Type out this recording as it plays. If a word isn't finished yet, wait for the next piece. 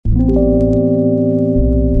Hi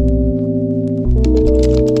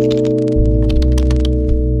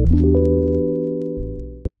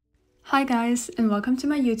guys, and welcome to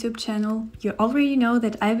my YouTube channel. You already know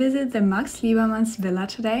that I visited the Max Liebermann's villa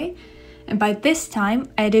today, and by this time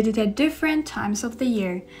I did it at different times of the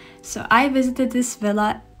year. So I visited this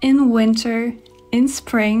villa in winter, in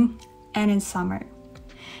spring and in summer.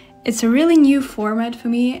 It's a really new format for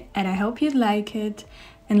me and I hope you'd like it,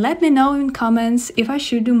 and let me know in comments if I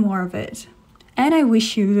should do more of it. And I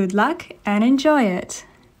wish you good luck and enjoy it!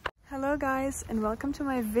 Hello guys, and welcome to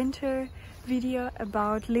my winter video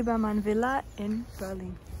about Liebermann Villa in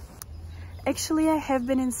Berlin. Actually, I have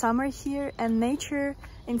been in summer here and nature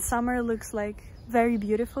in summer looks like very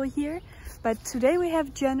beautiful here, but today we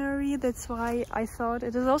have January, that's why I thought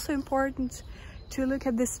it is also important to look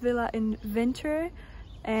at this villa in winter.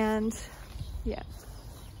 And yeah,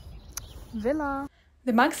 villa.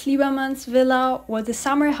 The Max Liebermann's villa was the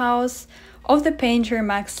summer house of the painter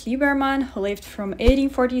Max Liebermann, who lived from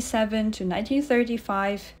 1847 to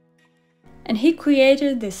 1935. And he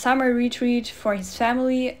created this summer retreat for his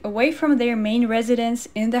family away from their main residence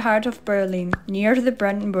in the heart of Berlin, near the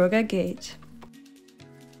Brandenburger Gate.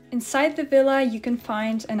 Inside the villa you can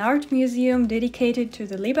find an art museum dedicated to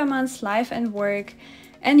the Liebermann's life and work,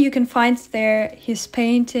 and you can find there his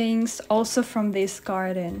paintings also from this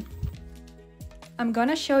garden. I'm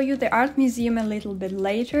gonna show you the art museum a little bit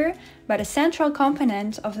later, but a central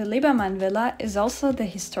component of the Liebermann Villa is also the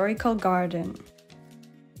historical garden.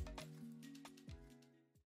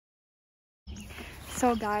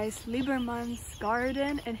 So guys, Liebermann's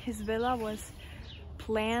garden and his villa was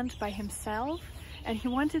planned by himself, and he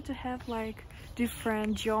wanted to have like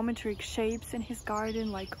different geometric shapes in his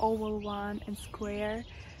garden, like oval one and square,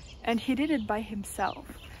 and he did it by himself.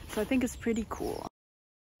 So I think it's pretty cool.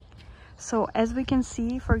 So as we can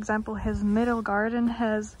see, for example, his middle garden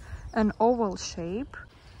has an oval shape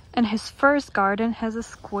and his first garden has a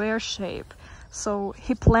square shape. So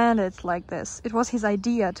he planned it like this. It was his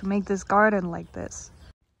idea to make this garden like this.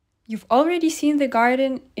 You've already seen the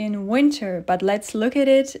garden in winter, but let's look at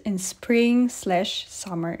it in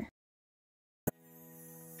spring/summer.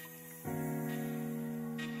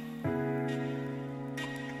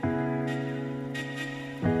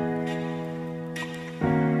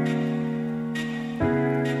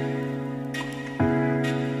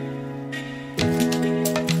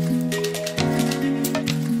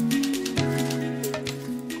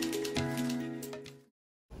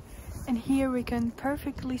 And here we can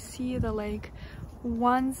perfectly see the Lake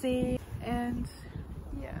Wannsee, and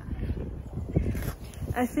yeah,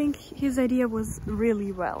 I think his idea was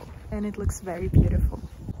really well and it looks very beautiful.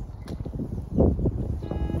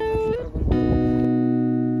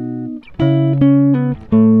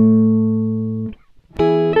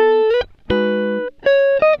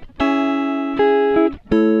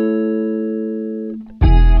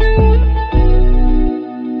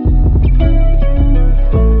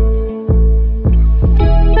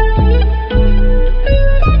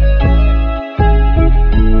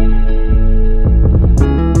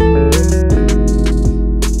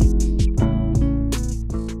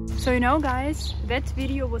 So you know guys, that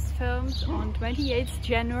video was filmed on 28th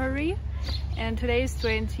January and today is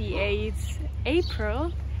 28th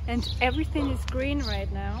April and everything is green right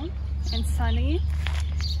now and sunny,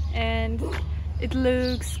 and it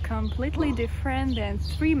looks completely different than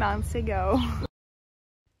 3 months ago.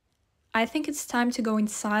 I think it's time to go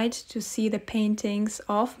inside to see the paintings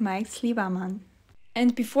of Max Liebermann.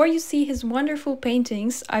 And before you see his wonderful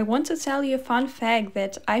paintings, I want to tell you a fun fact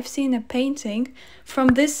that I've seen a painting from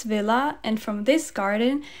this villa and from this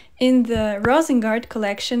garden in the Rosengart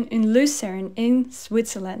collection in Lucerne in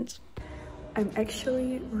Switzerland. I'm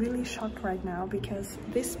actually really shocked right now because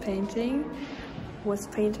this painting was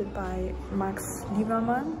painted by Max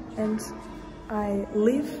Liebermann and I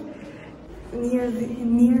live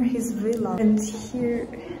near his villa, and here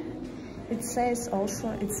it says also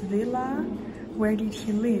it's villa. Where did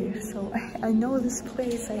he live? So I know this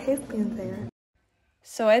place, I have been there.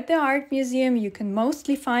 So at the art museum you can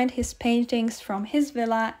mostly find his paintings from his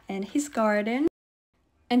villa and his garden.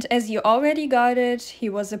 And as you already got it, he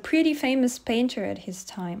was a pretty famous painter at his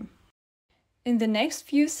time. In the next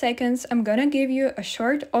few seconds I'm gonna give you a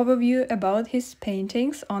short overview about his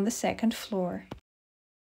paintings on the second floor.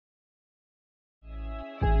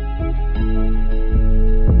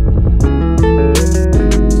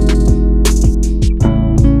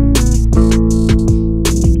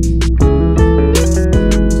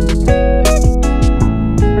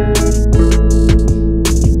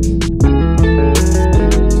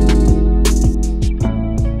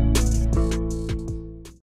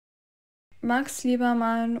 Max Max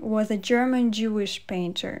Liebermann was a German Jewish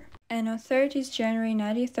painter. And on 30th January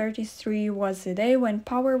 1933 was the day when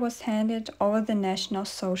power was handed over the National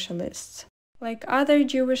Socialists. Like other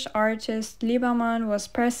Jewish artists, Liebermann was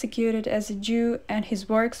persecuted as a Jew and his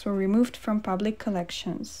works were removed from public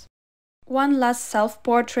collections. One last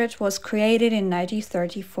self-portrait was created in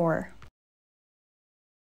 1934.